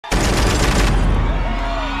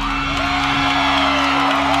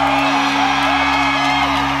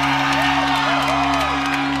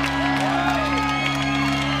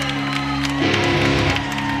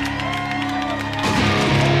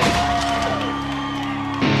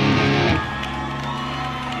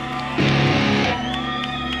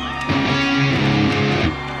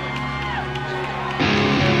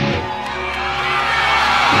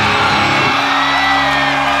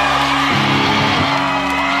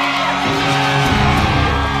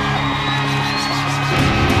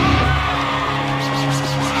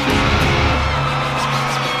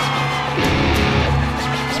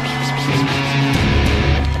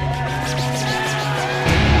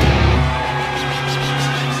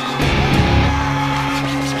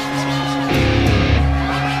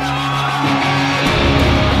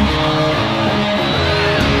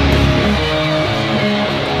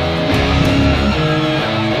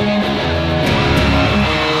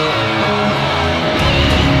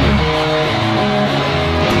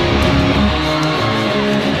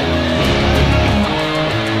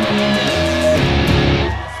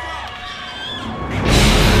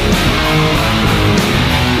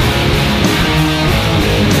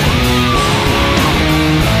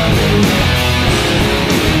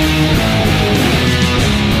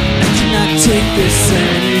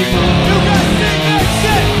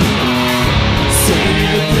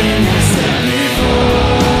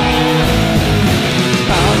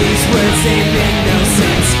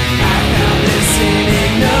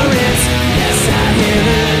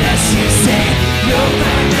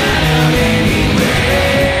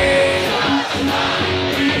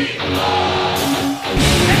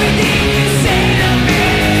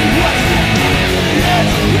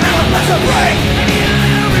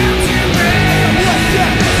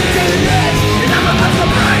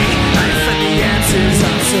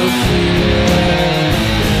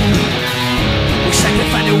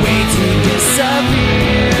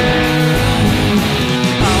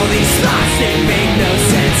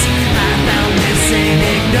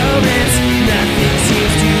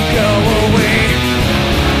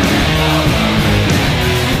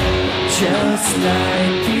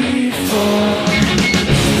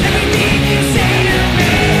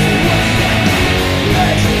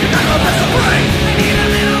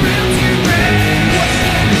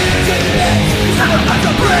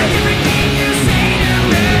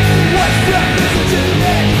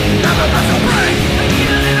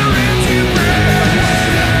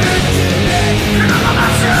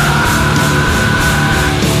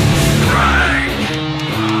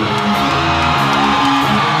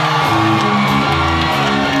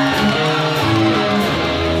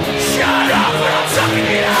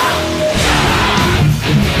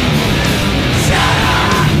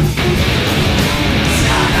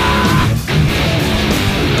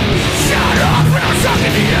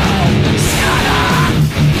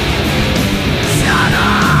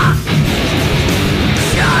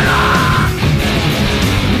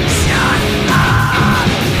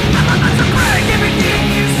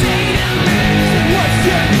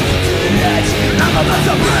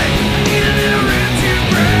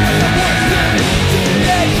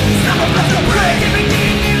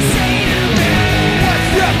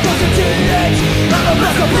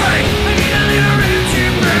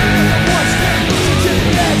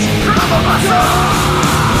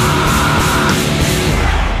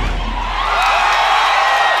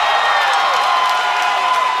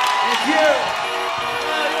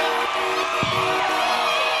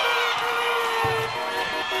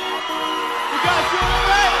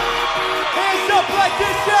like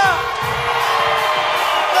this out.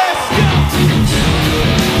 Let's go.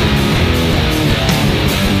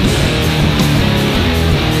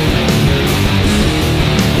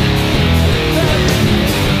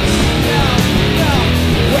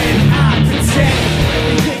 When I pretend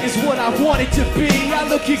everything is what I want it to be, I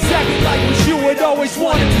look exactly like what you had always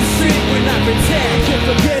wanted to see. When I pretend, can't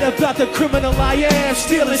forget about the criminal I am,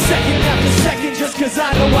 stealing second after second just cause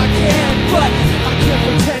I know I can. But I can't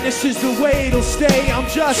pretend this is the way it'll stay. I'm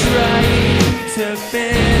just trying to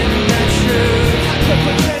bend the truth. I can't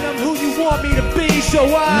pretend I'm who you want me to be, so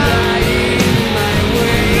I'm my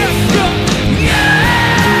way. Let's go. Yeah!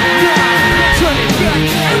 Turn it back.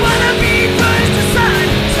 I wanna be first to sign,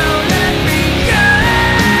 so let me go.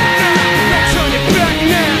 Turn it back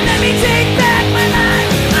now. Let me take back my life.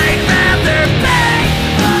 I'd rather pay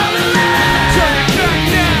all alone. Turn it back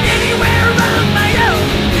now. Anywhere on my own,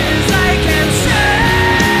 as I can say.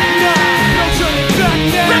 No, turn it back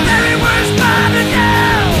now. The very worst part to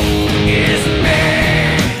know is me.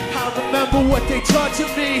 I remember what they taught to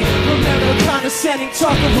me. Remember condescending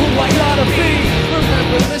talk of who I ought to be.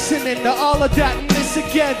 Remember listening to all of that and this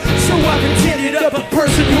again. So I pretended up a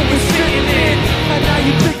person who was fitting in. And now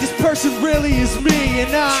you think this person really is me.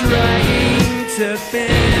 And I'm trying to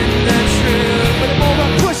bend the truth. But the more I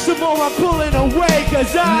push, the more I'm pulling away.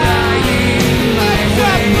 Cause I'm lying my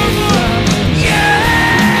way up. Yeah!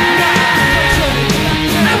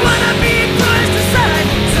 I wanna be pushed aside,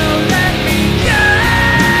 so let me go.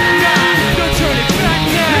 Don't turn it back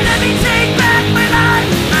now. Let me take back my life.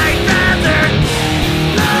 I'd rather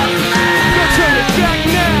love life. Don't turn it back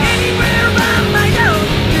now. Anywhere on my own,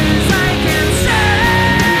 as I can say.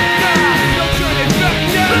 Don't turn it back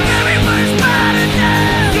now. The very worst part of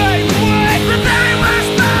now. Say what? The very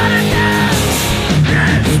worst part of now.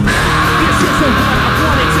 That's me. This isn't what I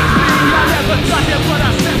wanted to be. I never thought that what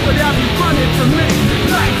I said would have you running from me.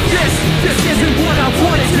 Like this isn't what I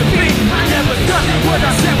wanted to be. I never thought that what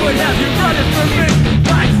I said would have you running from me.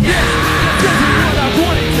 Like this isn't what I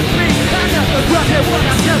wanted to be. I never thought that what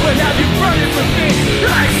I said would have you running from me.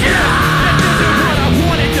 Like this isn't what I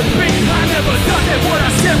wanted to be. I never thought that what I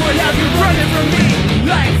said would have you running from me.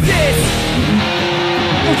 Like this.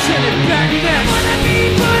 Don't turn it back now. I wanna be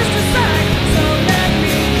pushed aside, so let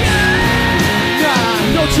me go. Nah,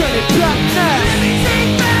 don't turn it back now. Let me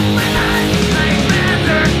take back my life. I'd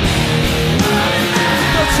rather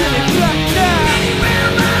don't turn it back now. Anywhere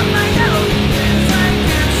on my own, as I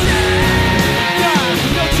can say. Nah,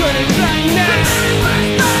 don't turn it back now. The very worst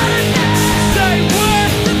part of now. Say what?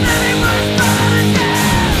 The very worst part of now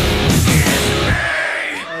is me.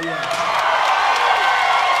 Oh yeah.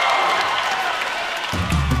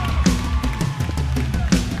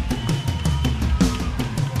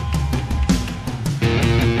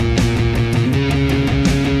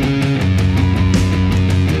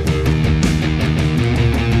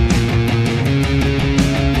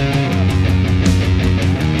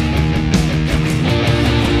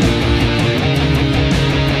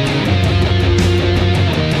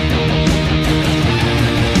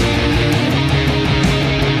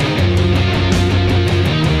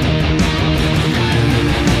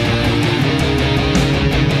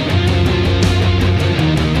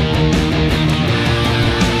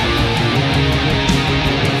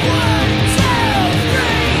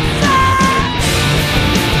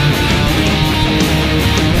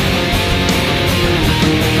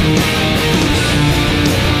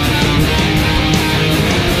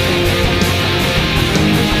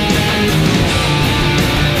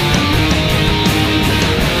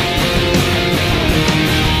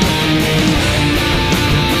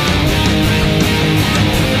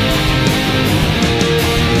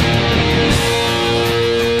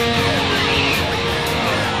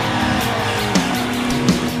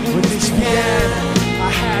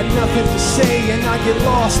 Get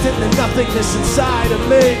lost in the nothingness inside of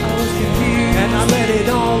me. And I let it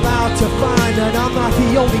all out to find that I'm not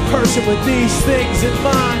the only person with these things in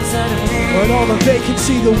mind. But all the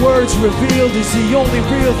vacancy the words revealed is the only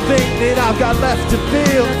real thing that I've got left to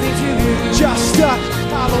feel. Just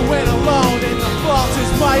following alone, and the fault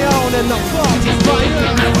is my own, and the fault is my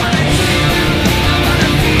own. I wanna hear, I wanna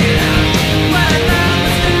feel what I know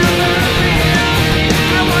is never real.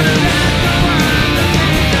 I wanna let go on the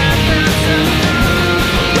thing that felt so wrong.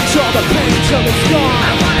 It's all the pain till it's gone.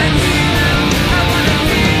 I wanna heal, I wanna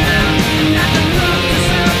feel that the love is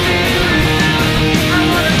so real. I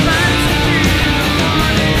wanna find some real, I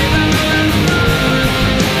want it all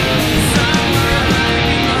somewhere I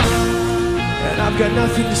belong. I've got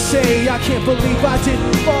nothing to say, I can't believe I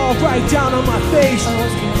didn't fall right down on my face.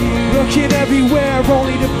 everywhere,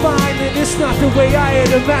 only to find that it's not the way I had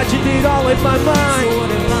imagined it all in my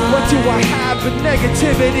mind. What do I have but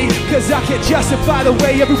negativity? Cause I can't justify the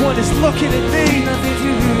way everyone is looking at me.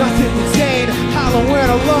 Nothing to gain, hollow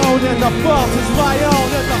and alone, and the fault is my own,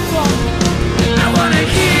 and the fault. I wanna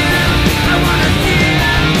hear, I wanna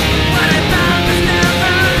feel what I found was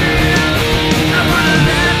never real. I wanna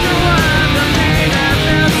let the one of me that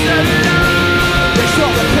felt so long. There's all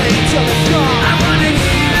the pain till it's gone. I wanna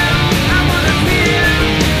hear, I wanna feel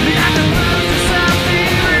like I'm close to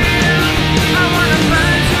something real. I wanna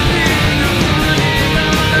find something I wanted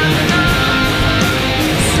all along.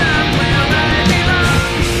 Somewhere I belong,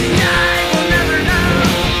 and I will never know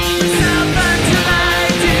myself until I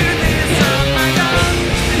do this on my own.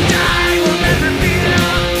 And I will never feel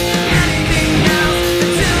anything else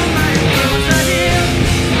until my wounds are healed.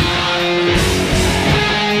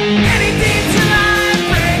 Anything till I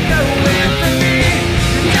break away from me,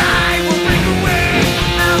 and I will break away.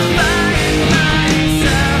 I'll find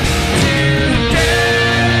myself today.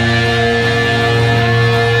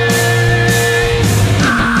 I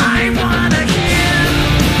wanna hear,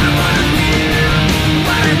 I wanna feel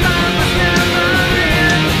what I thought was never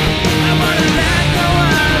real. I wanna let go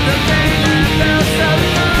of the pain that felt so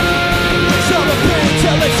long. It's all the pain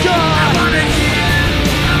till it's gone. I wanna hear,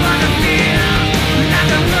 I wanna feel like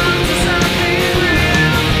I'm close to something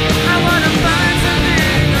real. I wanna find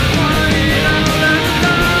something I wanted all along.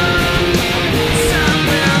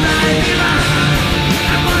 Somewhere I belong. I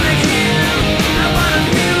wanna hear, I wanna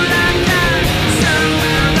feel like that.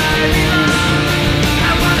 Somewhere I belong.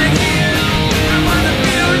 I wanna hear, I wanna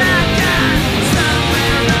feel like that.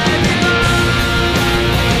 Somewhere I belong.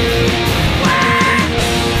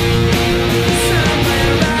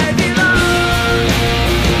 Somewhere I belong.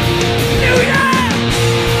 New York!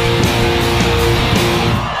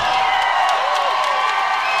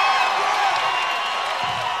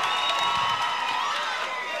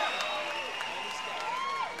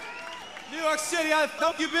 New York City, how the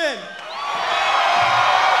fuck you been?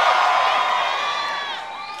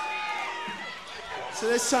 So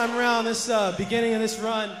this time around, this beginning of this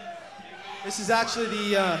run, this is actually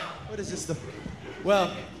the, what is this?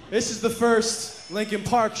 This is the first Linkin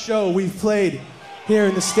Park show we've played here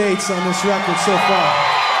in the States on this record so far.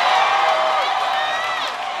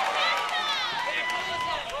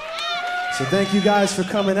 So thank you guys for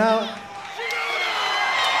coming out.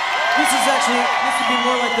 This would be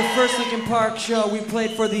more like the first Linkin Park show we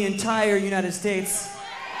played for the entire United States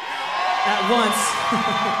at once.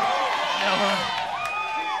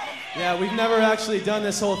 Yeah, we've never actually done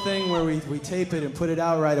this whole thing where we tape it and put it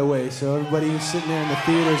out right away. So everybody who's sitting there in the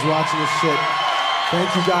theaters watching this shit,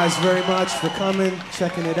 thank you guys very much for coming,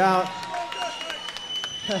 checking it out.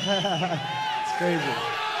 It's crazy.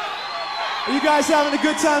 Are you guys having a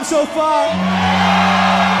good time so far?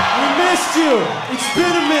 We missed you. It's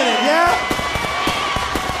been a minute, yeah?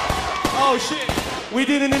 Oh shit. We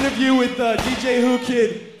did an interview with DJ Who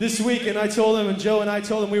Kid this week, and I told him, and Joe and I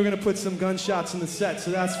told him we were gonna put some gunshots in the set,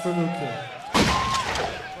 so that's for Who Kid.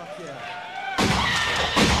 Fuck yeah.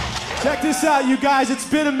 Check this out, you guys, it's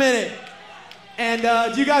been a minute. And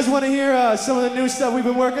do you guys wanna hear some of the new stuff we've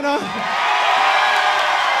been working on?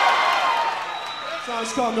 The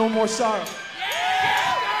song's called No More Sorrow.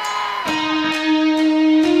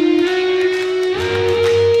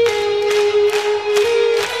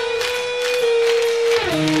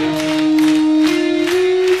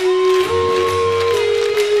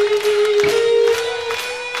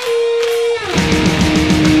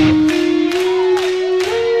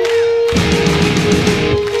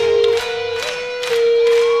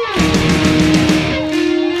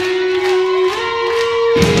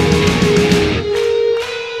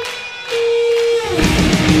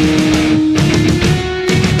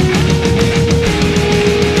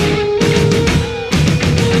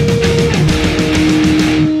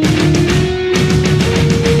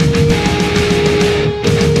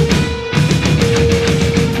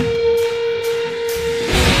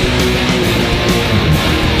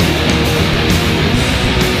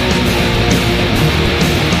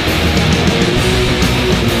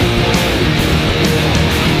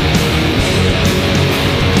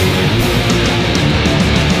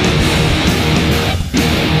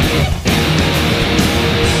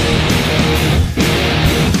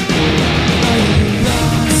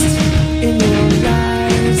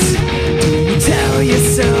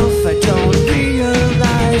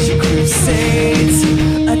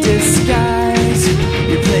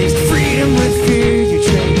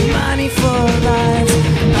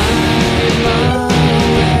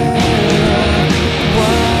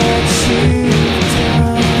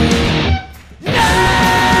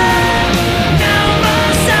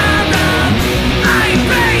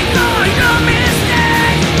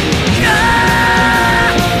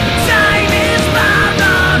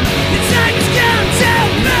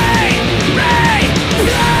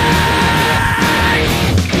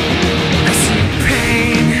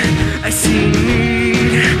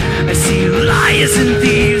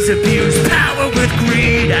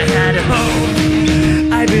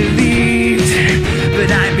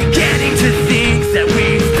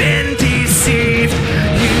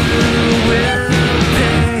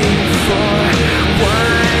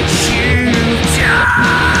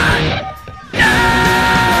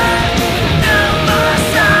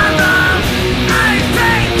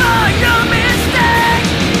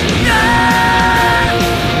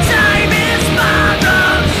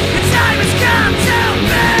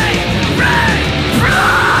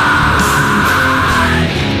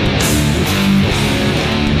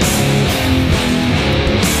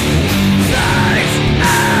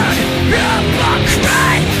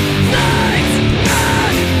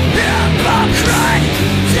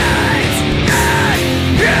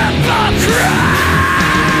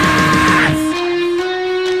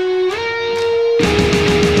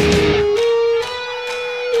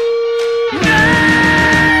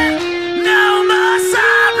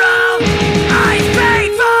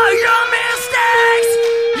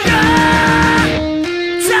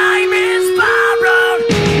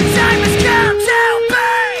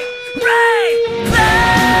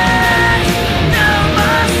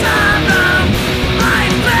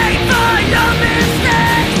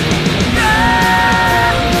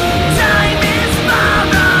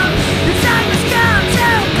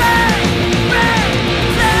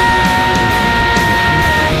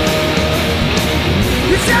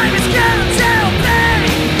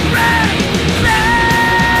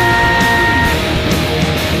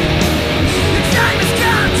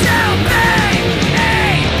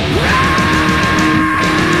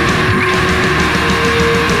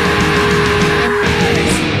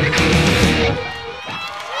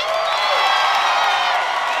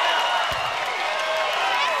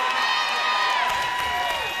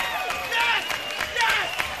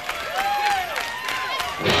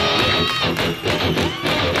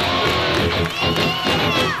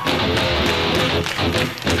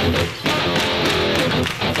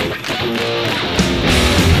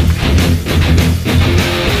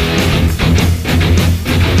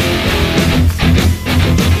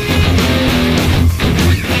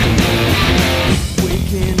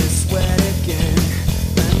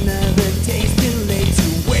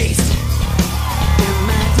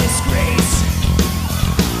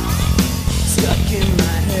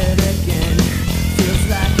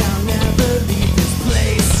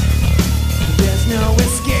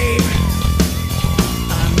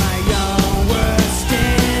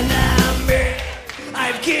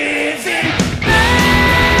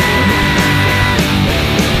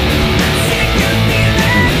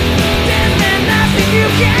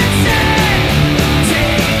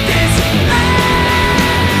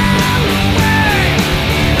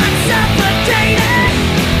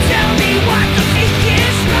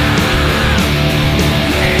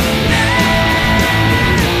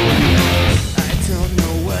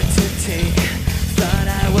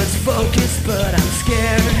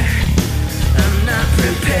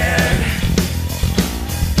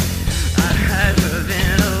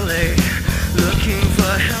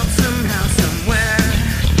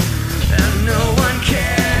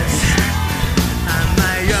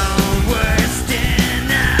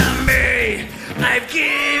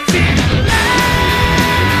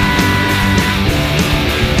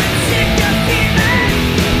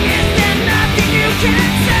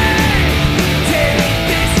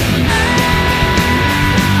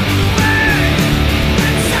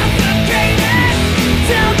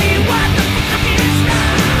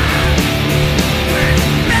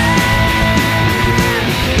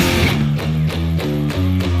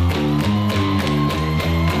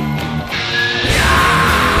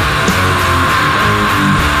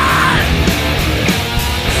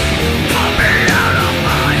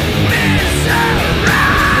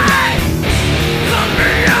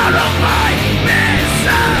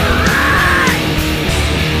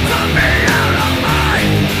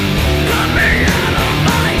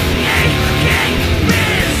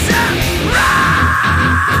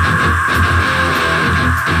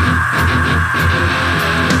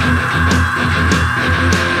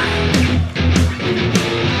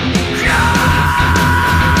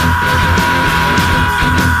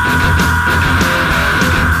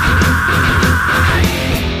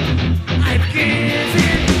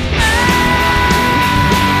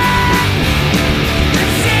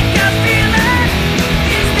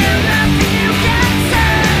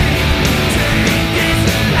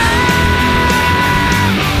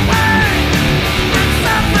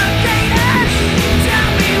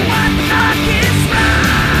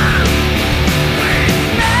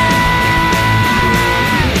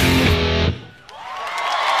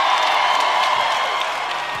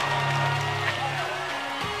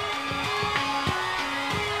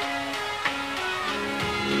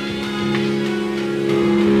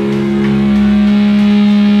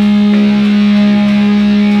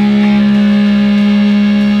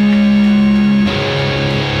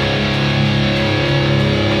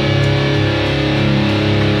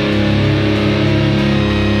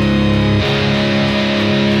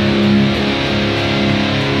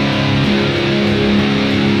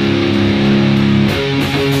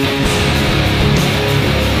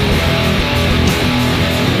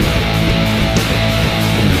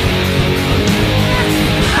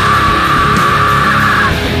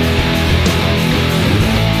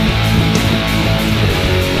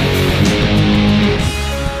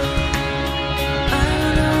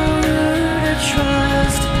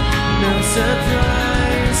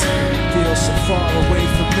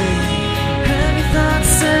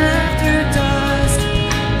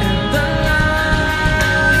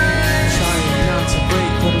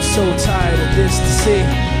 so tired of this to see.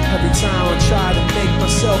 Every time I try to make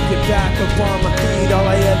myself get back up on my feet, all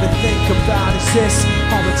I ever think about is this.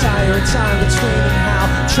 All the tiring time between and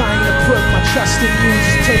how trying to put my trust in you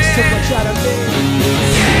just takes too much out of me.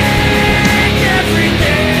 Take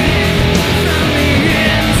everything from the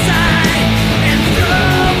inside and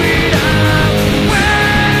throw it away.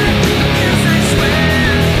 'Cause I swear,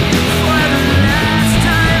 for the last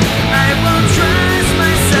time, I won't trust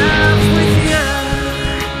myself with you.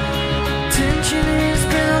 Tension is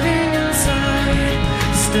building inside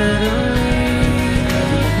steadily.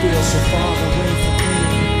 Everyone feels so far away from me.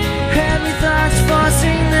 Heavy thoughts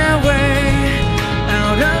forcing their way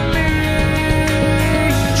out of me.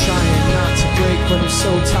 Trying not to break, but I'm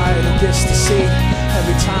so tired of this to see.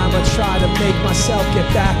 Every time I try to make myself get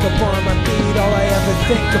back up on my feet, all I ever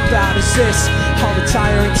think about is this. All the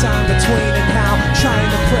tiring time between and how trying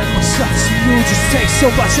to put myself to you just takes so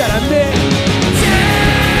much out of me.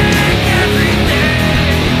 Take everything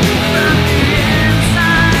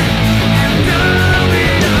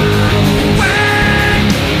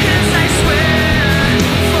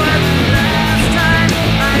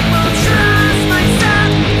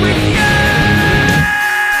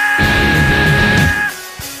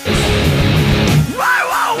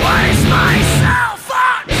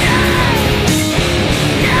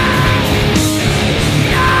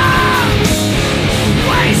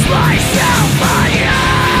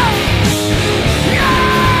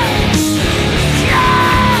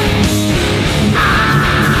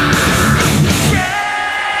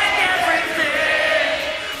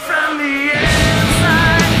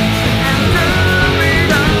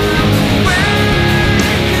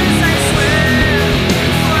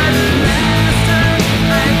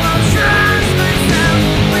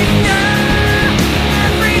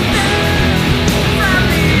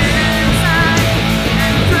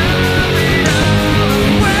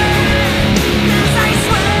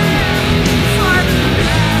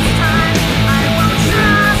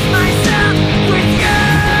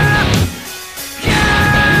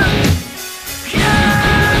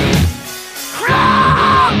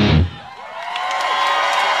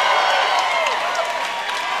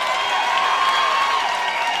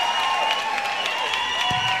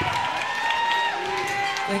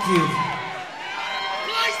Thank you.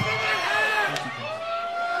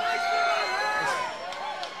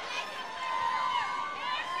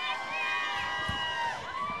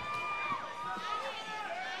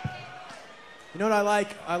 You know what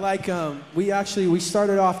I like? We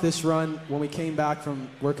started off this run when we came back from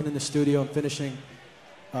working in the studio and finishing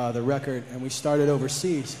the record, and we started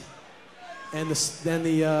overseas. And then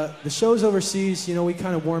the shows overseas, you know, we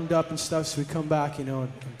kind of warmed up and stuff, so we come back, you know,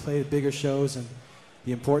 and play the bigger shows and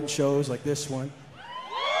the important shows like this one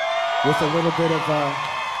with a little bit of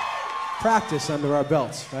practice under our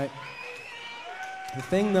belts, right? The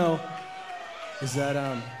thing, though, is that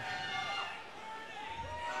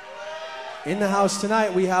in the house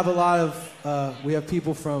tonight, we have a lot of, we have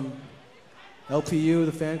people from LPU,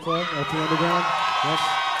 the fan club, LP Underground, yes.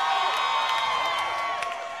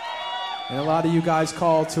 And a lot of you guys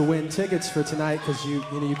called to win tickets for tonight because you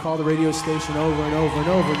call the radio station over and over and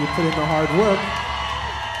over and you put in the hard work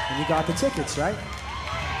and you got the tickets, right?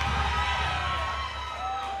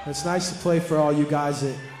 It's nice to play for all you guys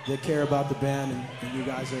that care about the band and you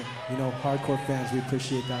guys are, you know, hardcore fans. We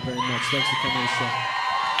appreciate that very much. Thanks for coming to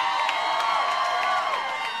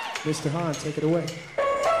the show. Mr. Hahn, take it away.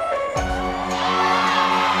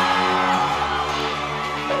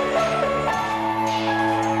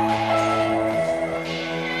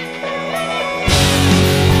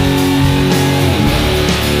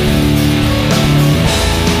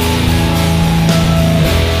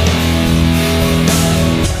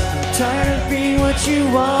 You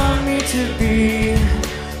want me to be,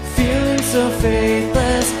 feeling so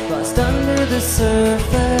faithless, lost under the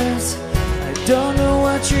surface. I don't know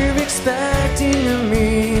what you're expecting of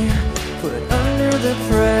me, put under the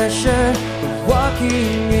pressure of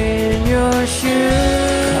walking in your shoes.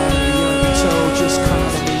 Caught in the undertow, just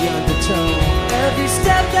caught in the undertow. Every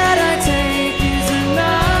step that I take is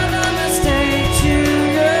another mistake to you.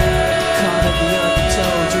 Caught in the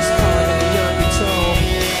undertow, just caught in the undertow.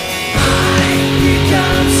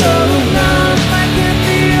 Become so numb, I can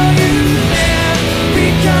feel you there.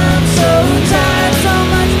 Become so tired, so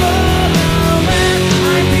much more when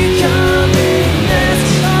I'm becoming this.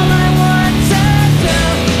 All I want to do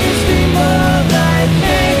is be more like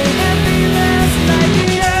me and be less like you.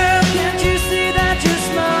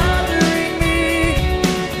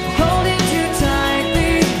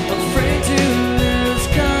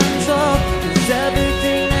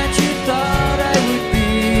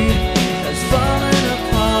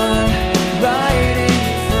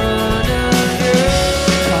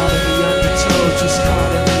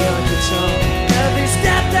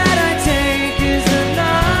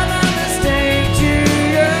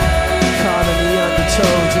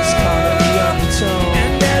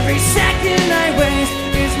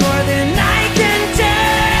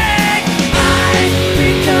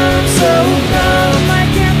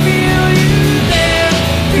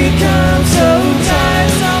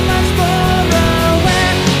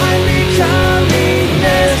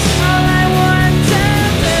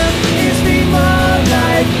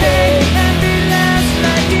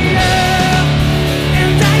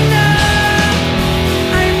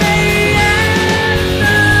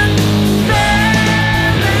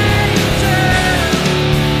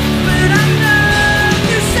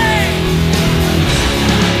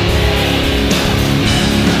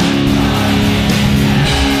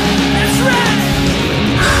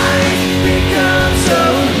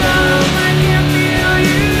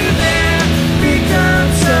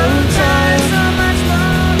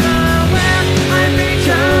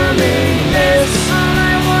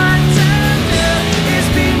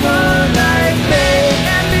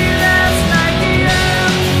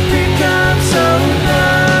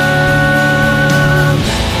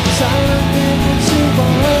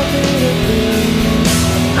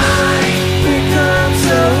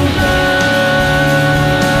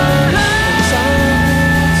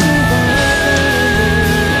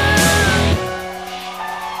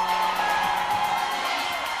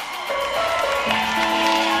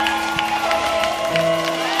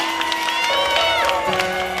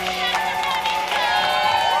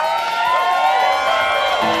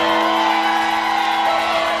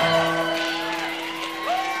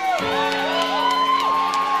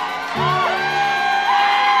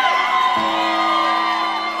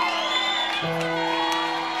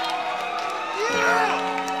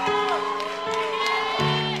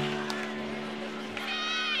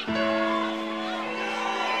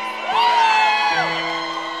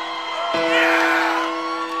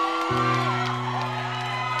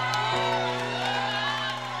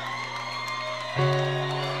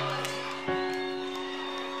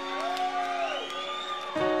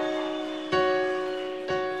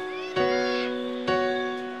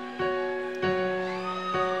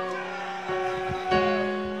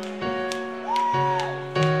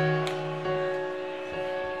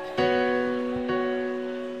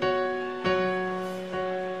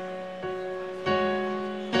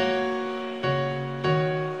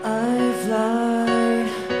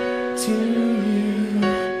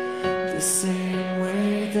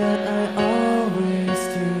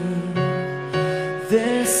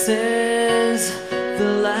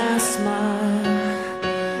 smile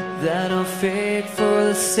that I'll fake for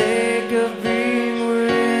the sake of being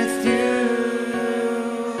with you.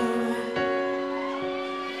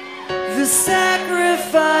 The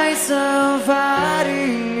sacrifice of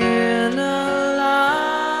hiding in a lie.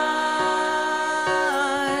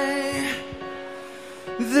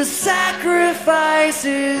 The sacrifice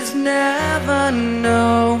is never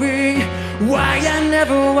knowing why I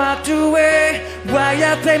never walked away, why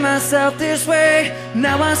I play myself this way.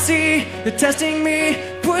 Now I see the testing me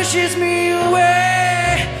pushes me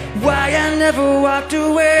away. Why I never walked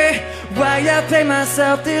away, why I play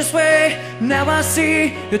myself this way. Now I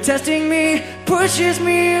see the testing me pushes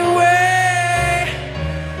me away.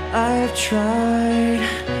 I've tried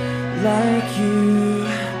like you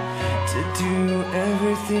to do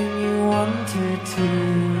everything you wanted to.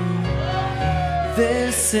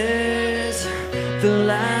 This is the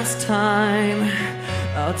last time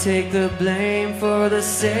I'll take the blame for the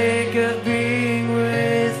sake of being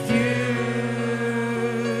with you.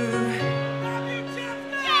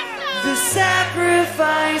 The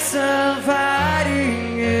sacrifice of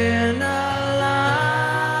hiding in a lie.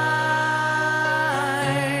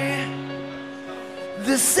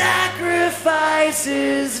 The sacrifice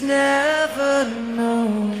is never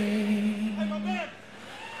knowing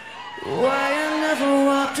why I never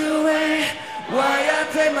walked away, why I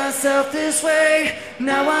play myself this way.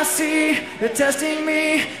 Now I see that testing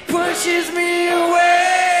me pushes me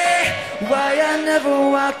away. Why I never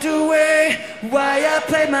walked away, why I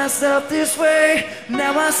play myself this way.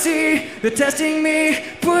 Now I see that testing me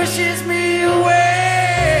pushes me away.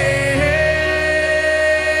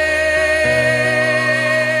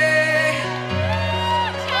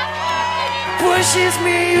 Pushes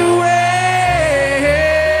me away.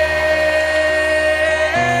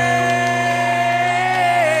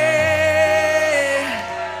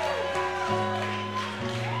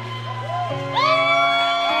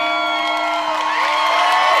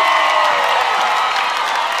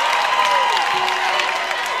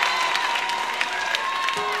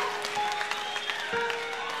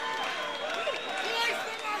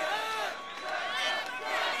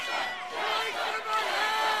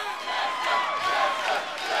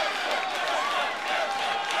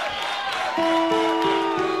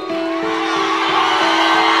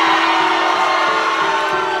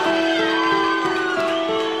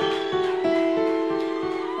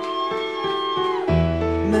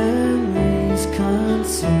 Memories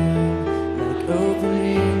consume like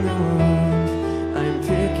opening the wound. I'm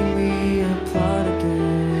picking me apart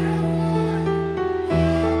again.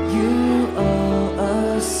 You all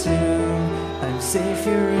assume I'm safe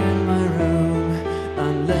here in my room,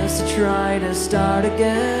 unless I try to start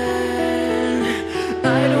again.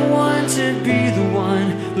 I don't want to be the one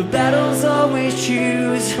the battles always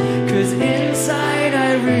choose, 'cause inside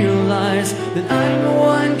I realize that I'm the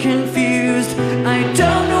one confused. I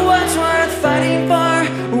don't know what's worth fighting for,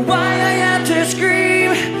 or why I have to scream.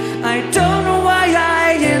 I don't know why I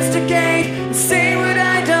instigate and say what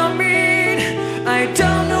I don't mean. I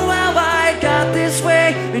don't know how I got this way,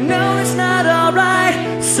 I know it's not alright.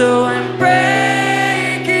 So I'm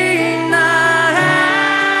breaking the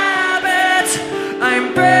habit. I'm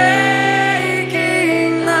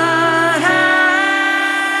breaking the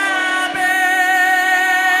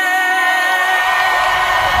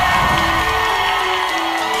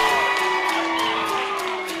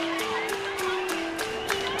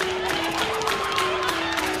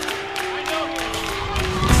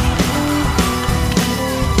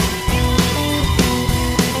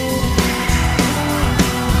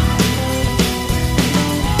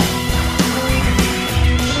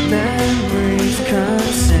memories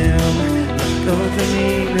consume like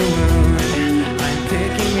opening the wound. I'm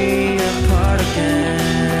picking me apart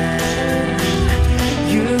again.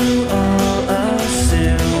 You all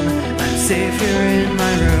assume I'm safe here in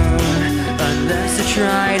my room, unless I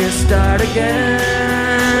try to start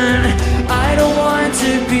again. I don't want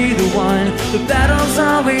to be the one the battles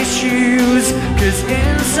always choose, 'cause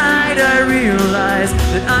inside I realize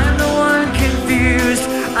that I'm the one confused.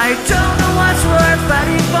 I don't know what's worth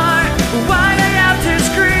fighting for, why I have to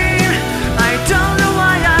scream. I don't know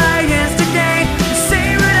why I instigate to say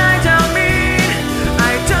what I don't mean.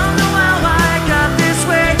 I don't know how I got this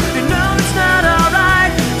way, I know it's not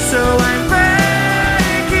alright. So I'm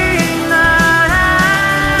breaking the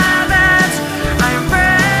habit. I'm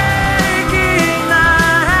breaking the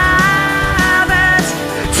habit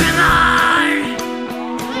tonight.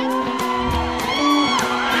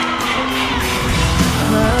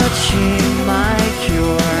 Clutching my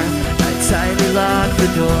cure, I tightly lock the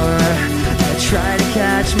door. I try to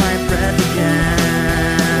catch my breath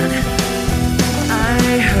again. I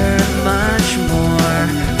hurt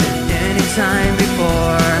time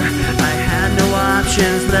before. I had no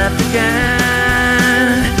options left again.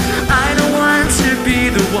 I don't want to be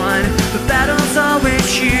the one the battles always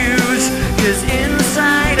choose, 'cause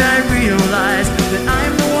inside I realize that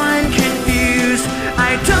I'm the one confused.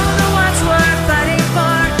 I don't know what's worth fighting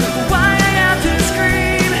for, why I have to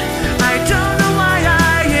scream. I don't know why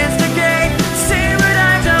I instigate, say what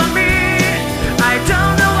I don't mean. I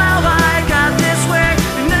don't know how I got this way,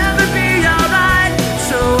 it'll never be alright.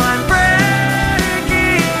 So I'm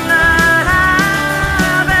breaking the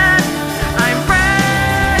habit. I'm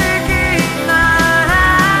breaking the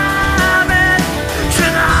habit.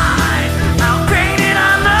 Tonight I'll paint it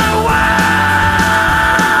on the wall,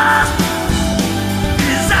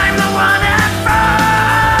 'cause I'm the one at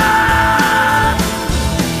fault.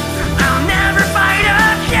 I'll never fight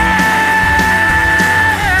again,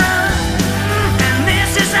 and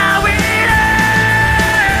this is how it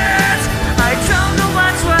ends. I don't know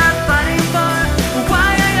what's worth fighting for,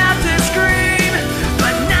 why I have to scream,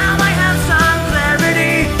 but now I have some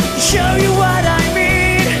clarity to show you what I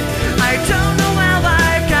mean. I don't know how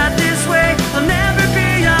I got this way, I'll never be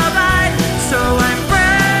alright. So I'm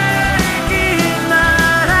breaking the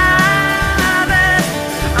habit.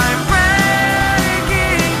 I'm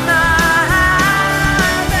breaking the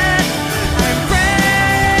habit. I'm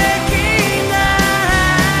breaking the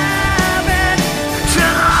habit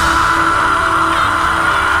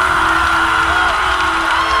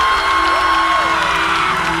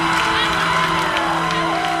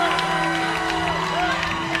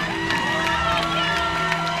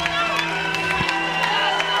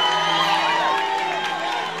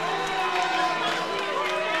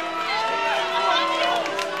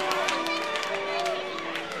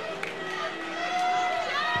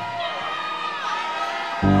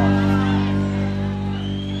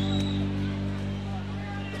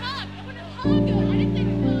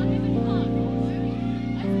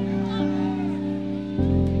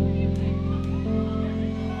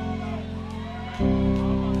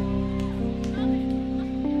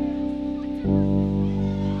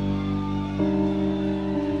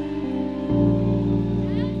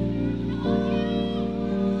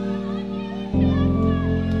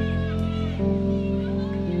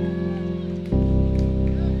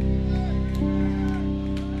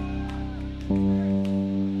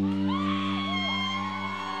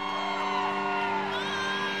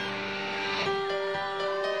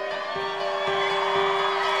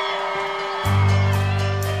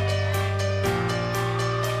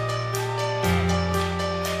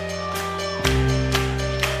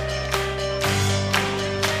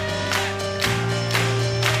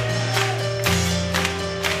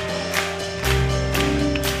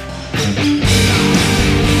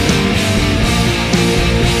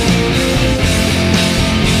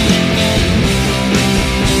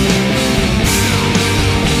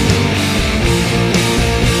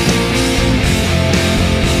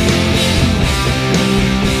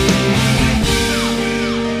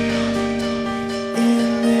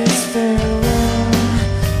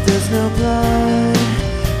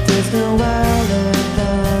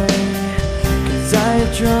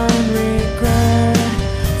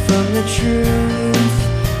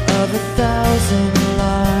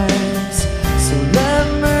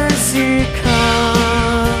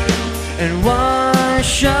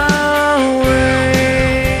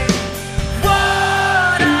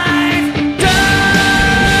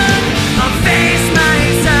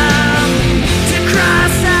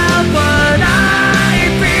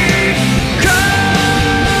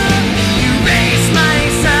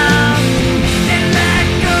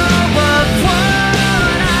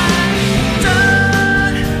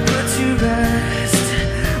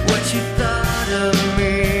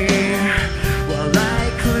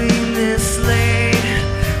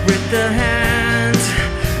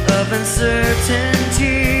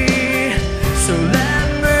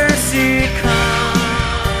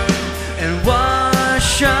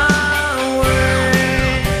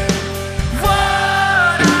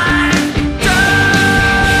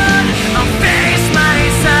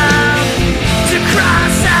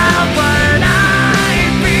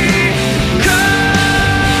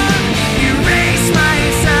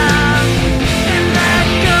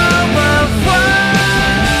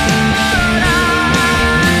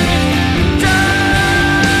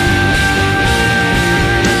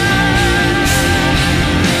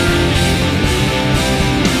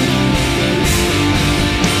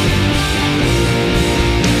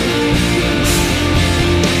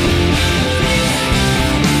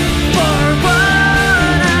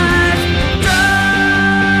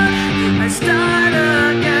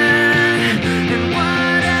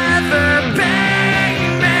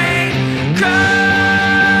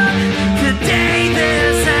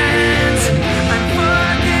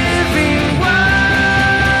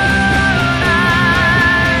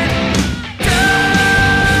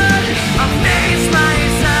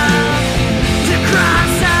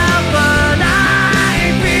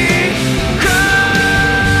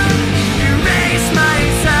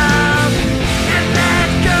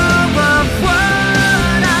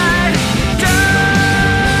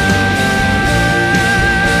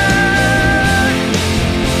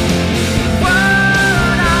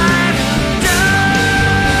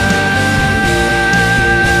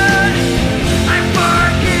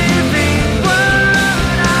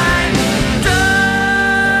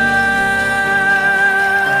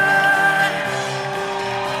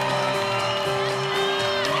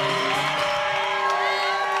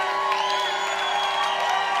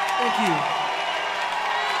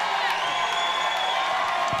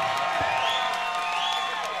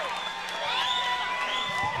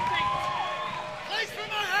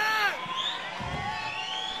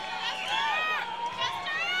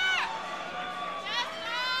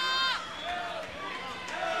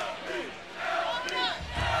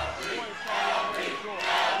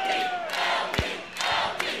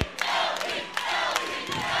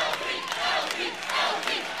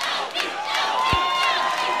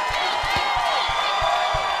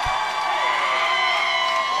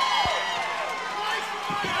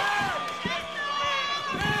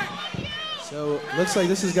So, looks like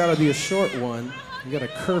this has got to be a short one. We got a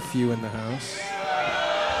curfew in the house.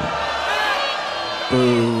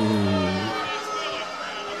 Boo.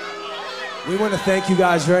 We want to thank you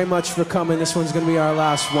guys very much for coming. This one's going to be our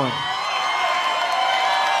last one.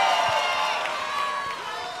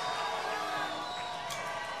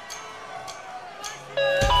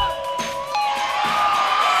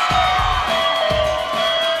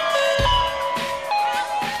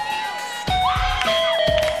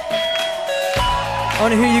 I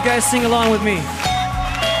want to hear you guys sing along with me.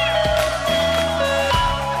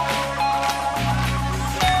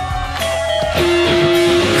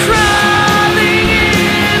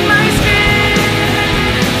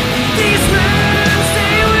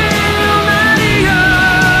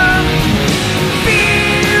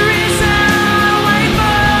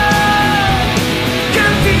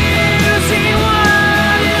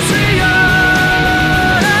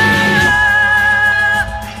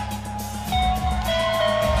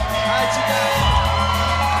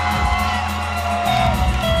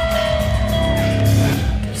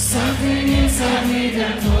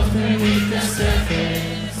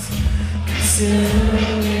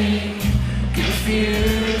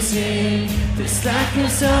 Confusing, this lack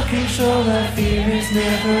of self-control I fear is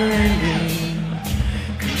never ending.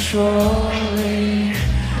 Controlling,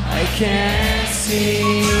 I can't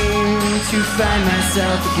seem to find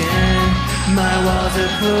myself again. My walls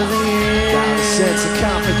are closing in. Got a sense of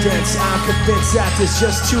confidence, I'm convinced that there's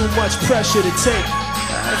just too much pressure to take.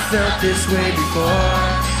 I felt this way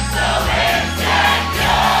before. So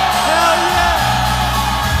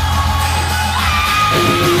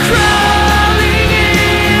crawling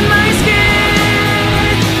in my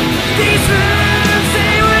skin, these rooms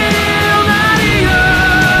they will not heal.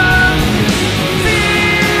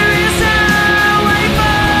 Fear is how I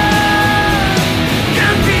fall,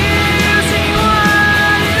 confusing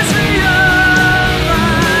what is real.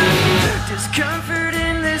 Discomfort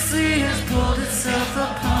endlessly has pulled itself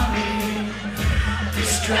upon me,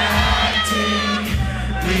 distracting,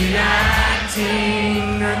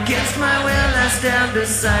 reacting against my will. I stand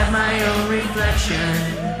beside my own reflection.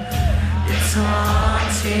 It's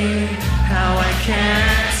haunting how I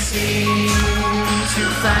can't seem to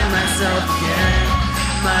find myself again.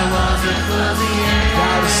 My walls are closing in.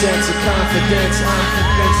 Got a sense of confidence, I'm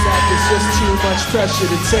convinced that there's just too much pressure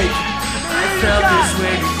to take. I felt this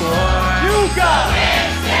way before. You got it!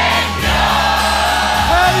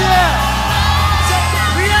 Hell yeah!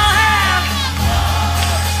 We all have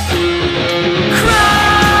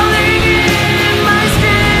crawling in my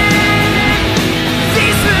skin.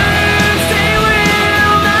 These rooms they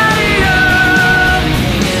will not heal.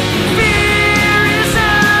 Fear is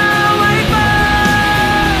how I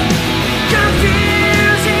fall,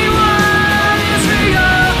 confusing what is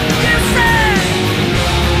real. You say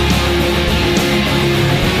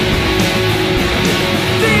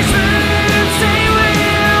these rooms they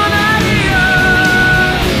will not heal.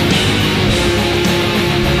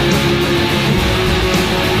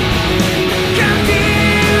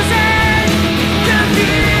 Confusing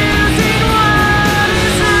what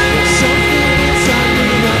is real. Something inside me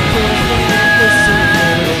that can't make the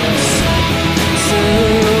surface.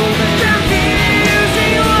 Confusing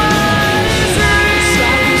what is real. Lack of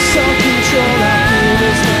self-control, I feel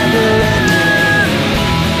is never ending.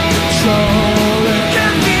 Controlling.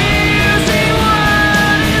 Confusing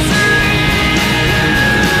what is real.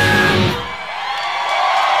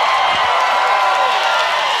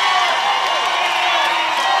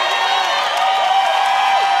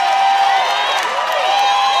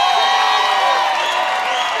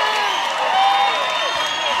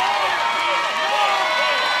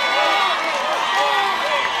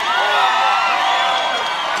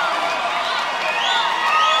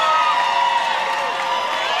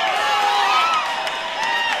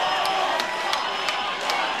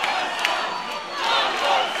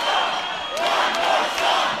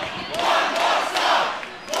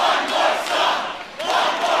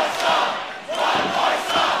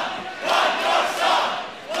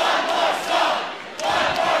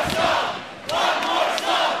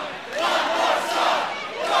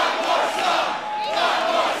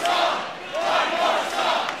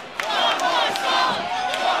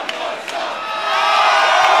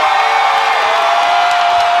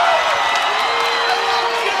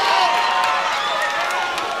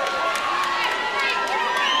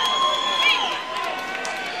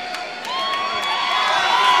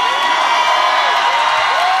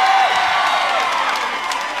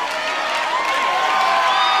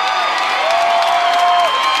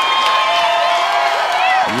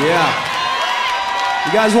 Yeah.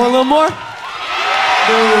 You guys want a little more?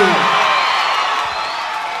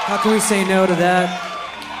 How can we say no to that?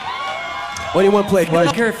 What do you want to play?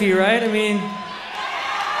 Curfew, right? I mean...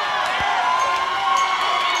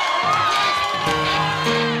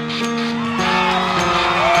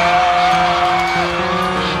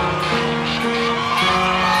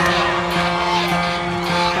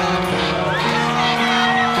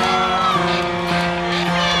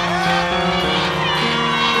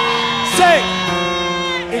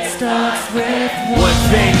 It starts with one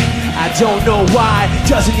thing, I don't know why.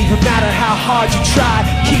 Doesn't even matter how hard you try.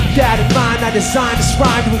 Keep that in mind, I designed this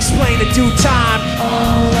rhyme to explain in due time.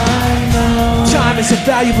 all I know. Time is a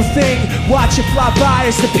valuable thing. Watch it fly by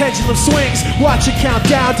as the pendulum swings. Watch it count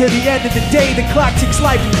down to the end of the day. The clock ticks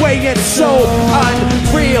life away and it's so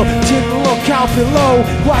unreal. Didn't look out below.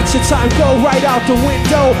 Watch the time go right out the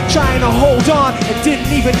window. Trying to hold on and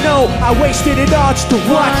didn't even know I wasted it all just to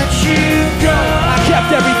watch you go. I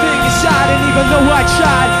kept everything inside, and even though I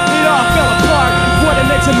tried, it all fell apart. What it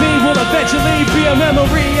meant to me will eventually be a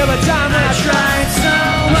memory of a time I tried so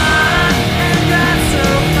hard and got so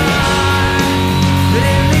far, but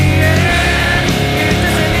in the end, it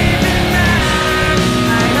doesn't even matter.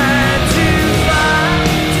 I had too far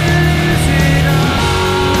to lose it all,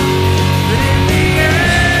 but in the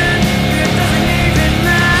end, it doesn't even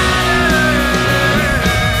matter.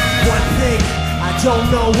 One thing, I don't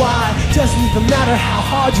know why. Doesn't even matter how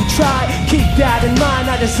hard you try. Keep that in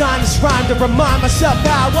mind, I designed this rhyme to remind myself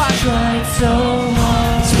how I tried so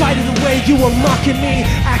hard. In spite of the way you were mocking me,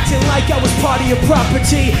 acting like I was part of your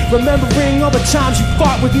property, remembering all the times you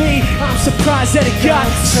fought with me, I'm surprised that it got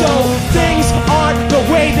so. Things aren't the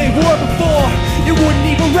way they were before. You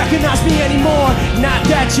wouldn't even recognize me anymore. Not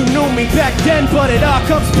that you knew me back then, but it all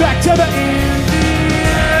comes back to the end.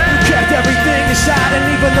 Kept everything inside, and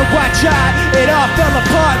even though I tried, it all fell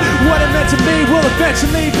apart. What it meant to me will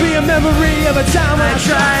eventually be a memory of a time I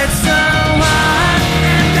tried so hard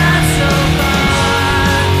and got so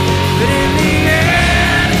far, but in the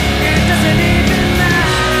end, it doesn't even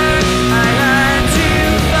matter. I had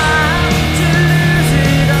too far to lose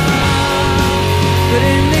it all, but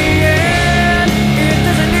in the end, it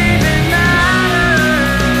doesn't even matter.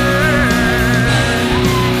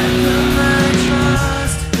 I put my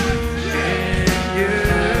trust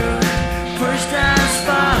pushed as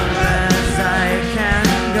far as I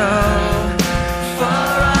can go. For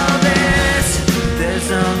all this, there's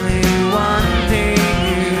only one thing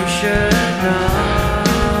you should know.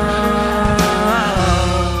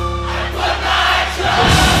 I put my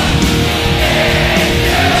trust in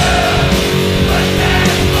you. Pushed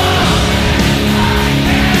as far as I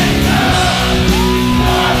can go.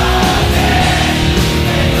 For all this,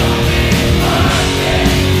 there's only one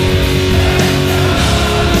thing you should know.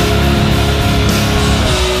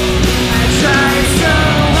 Tried so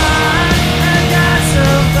hard and got so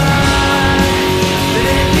far, but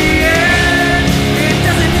in the end, it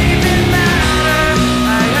doesn't even matter.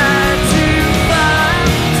 I had too far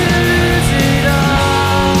to lose it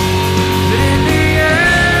all, but in the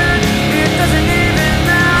end, it doesn't even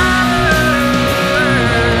matter.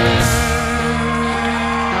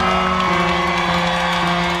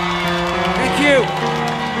 Thank you.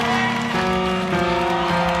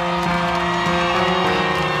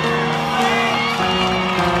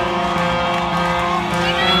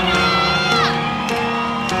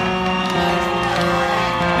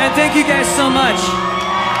 Man, thank you guys so much.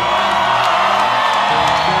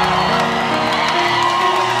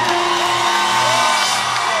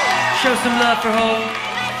 Show some love for Hope.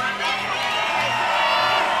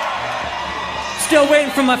 Still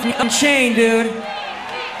waiting for my chain, dude.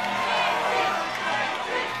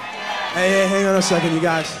 Hey, hang on a second, you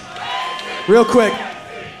guys. Real quick.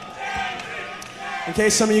 In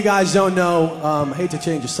case some of you guys don't know, I hate to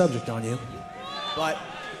change the subject on you, but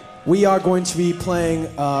we are going to be playing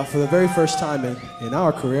for the very first time in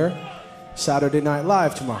our career, Saturday Night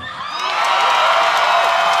Live tomorrow.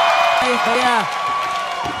 Yeah.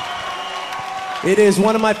 It is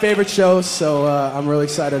one of my favorite shows, so I'm really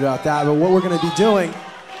excited about that. But what we're going to be doing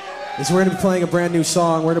is we're going to be playing a brand new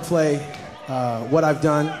song. We're going to play What I've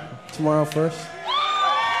Done tomorrow first.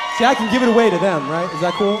 See, I can give it away to them, right? Is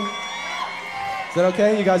that cool? Is that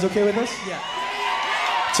okay? You guys okay with this? Yeah.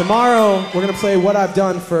 Tomorrow, we're going to play What I've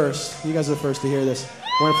Done first. You guys are the first to hear this.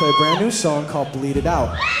 We're going to play a brand new song called Bleed It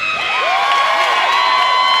Out.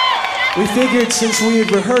 We figured since we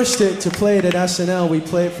had rehearsed it to play it at SNL, we'd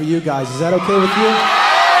play it for you guys. Is that okay with you?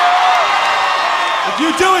 If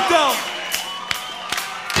you do it, though,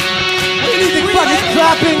 we need the fucking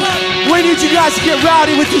clapping. We need you guys to get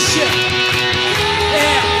rowdy with this shit.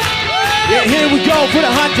 Yeah. Yeah, here we go for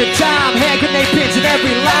the 100th time. Hand grenade pins in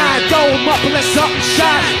every line. Throw them up couple of something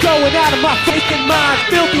shot. Going out of my faking mind,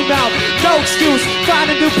 filthy mouth, no excuse. Find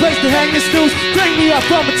a new place to hang this noose. Bring me up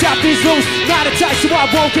from atop these loose. Not a tight so I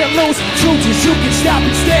won't get loose. Truth is you can stop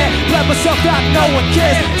and stare. Let myself out, no one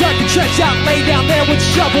cares. Dug the trench out, lay down there with a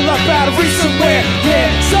shovel up out of reach somewhere. Yeah,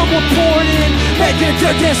 someone pouring in, making a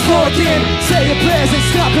dirt dance floor again. Say your prayers and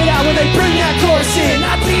stop it out when they bring that chorus in.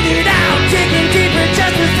 I bleed it out, digging deeper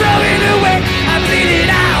just to throw it away. I bleed it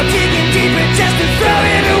out, digging deeper just to throw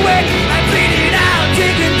it away. I bleed it out,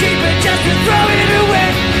 digging deeper just to throw it away.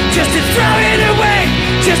 Just to throw it away,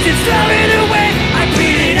 just to throw it away. I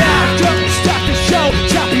bleed it out. Don't stop the show,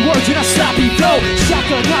 choppy words and a sloppy flow.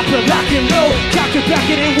 Shotgun opera, lock and load. Cock it back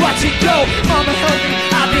and watch it go. Mama hurt me,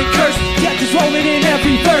 I've been cursed. Death is rolling in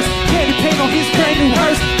every verse. Candy paint on his brand new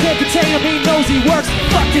hearse. Can't contain him, he knows he works.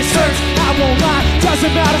 Fuck this hurts, I won't lie.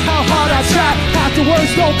 Doesn't matter how hard I try. Half the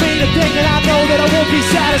words don't mean a thing, and I know that I won't be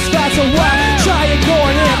satisfied. So why try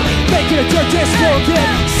ignoring him? Make it a dirt dance floor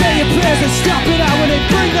again. Say your prayers and stop it out when they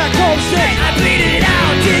bring that cold shit. I bleed it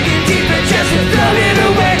out, digging deeper just to throw it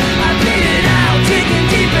away. I bleed it out, digging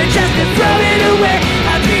deeper just to throw it away.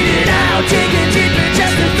 I bleed it out, digging deeper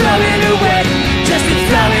just to throw it away. Just to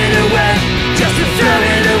throw it away, just to throw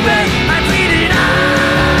it away. I bleed it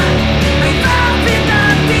out. I open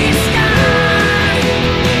up the sky.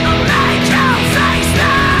 I'll make your face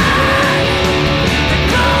light. I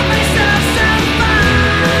call myself some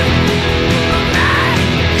fun. I'll make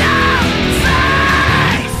your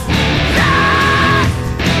face light.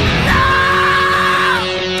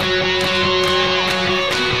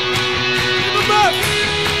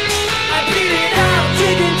 I bleed it out,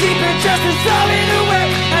 digging deeper just to throw it away.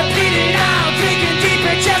 I bleed it out, digging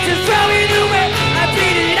deeper just to throw it away. I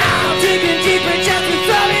bleed it out, digging deeper just to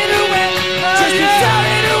throw it away. Just to throw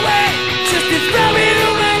it away, just to throw it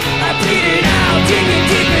away. I bleed it out, digging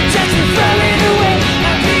deeper just to throw it away.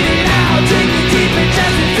 I bleed it out, digging deeper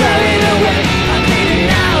just to throw it away. I bleed it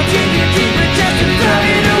out, digging deeper just to throw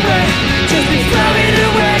it away. Just to throw it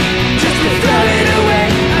away, just to throw it away.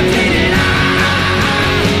 I bleed it out.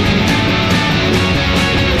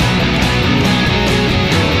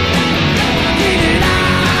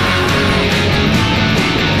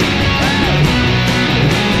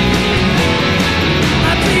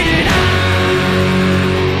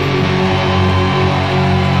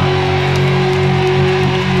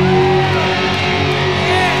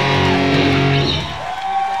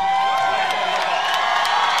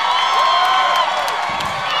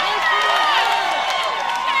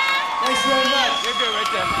 Thanks very much. You're good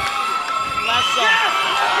right there. Last song.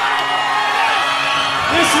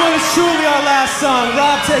 This one is truly our last song.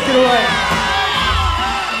 Rob, take it away.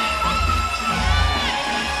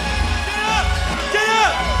 Get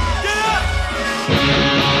up! Get up!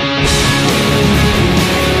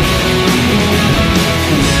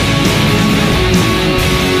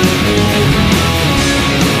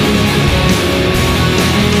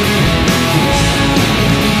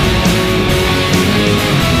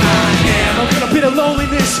 A little bit of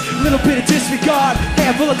loneliness, a little bit of disregard,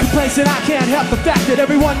 handful of complaints, and I can't help the fact that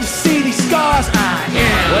everyone you see these scars. I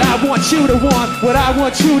am what I want you to want, what I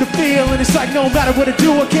want you to feel, and it's like no matter what I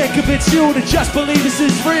do, I can't convince you to just believe this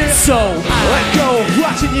is real. So I let go,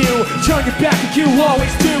 watching you turn your back like you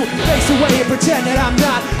always do, face away and pretend that I'm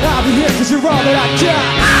not. I'll be here 'cause you're all that I got.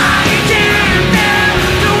 I can't feel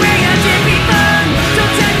the way I did before.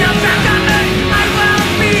 Don't turn your back on me. I won't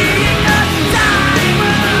be enough. Time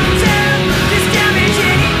won't tell this damage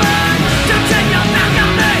anymore. Don't turn your back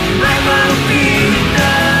on me. I won't be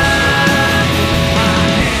enough. I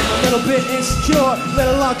am a little bit insecure, a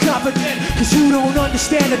little unconfident, 'cause you don't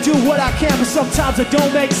understand. I do what I can, but sometimes it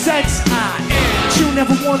don't make sense. I am you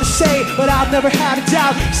never wanna say, but I've never had a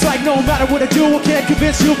doubt. It's like no matter what I do, I can't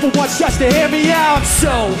convince you for once just to hear me out.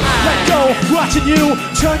 So let go, watching you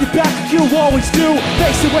turn your back like you always do,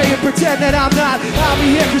 face away and pretend that I'm not. I'll be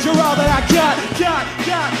here 'cause you're all that I got. I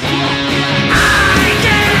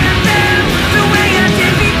can't feel the way I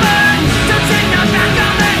did before. Don't turn your back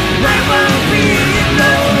on me. I won't be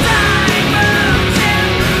enough. Time won't tell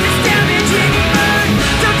this damage anymore.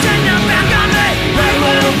 Don't turn your back on me. I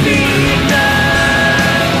won't be enough.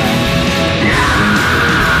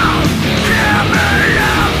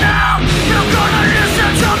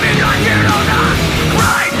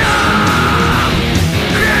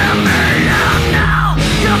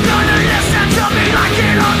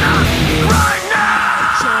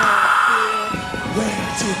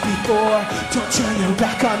 Don't turn your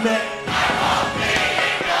back on me.